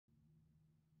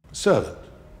Servant,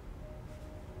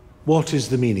 what is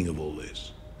the meaning of all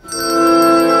this?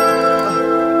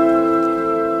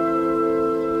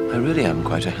 I really am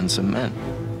quite a handsome man.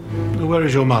 Where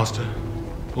is your master?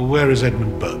 Or where is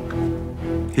Edmund Burke?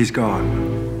 He's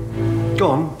gone.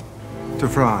 Gone to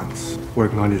France,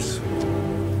 working on his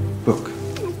book.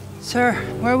 Sir,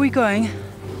 where are we going?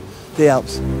 The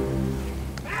Alps.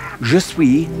 Je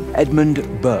suis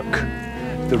Edmund Burke,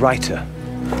 the writer.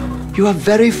 You are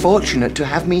very fortunate to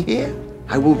have me here.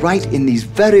 I will write in these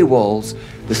very walls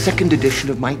the second edition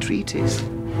of my treatise.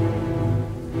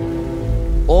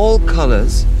 All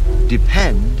colors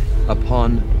depend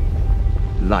upon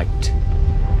light.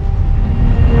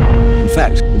 In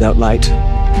fact, without light,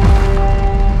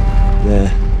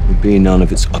 there would be none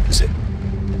of its opposite.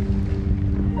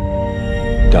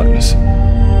 Darkness.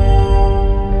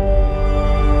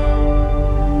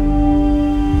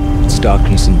 It's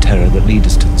darkness and terror that lead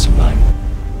us to the sublime.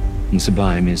 And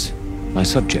sublime is my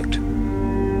subject.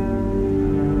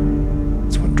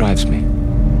 It's what drives me.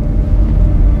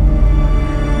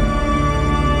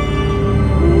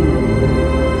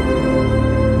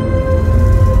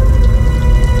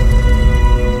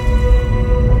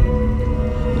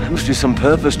 There must be some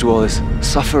purpose to all this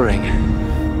suffering.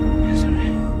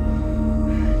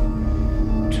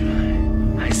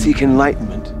 I seek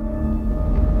enlightenment.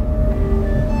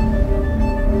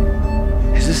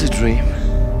 Is this a dream?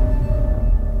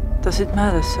 Does it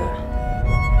matter, sir?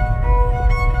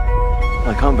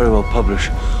 I can't very well publish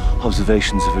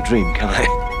observations of a dream, can I?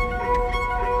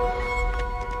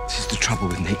 This is the trouble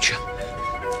with nature.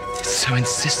 It's so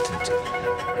insistent.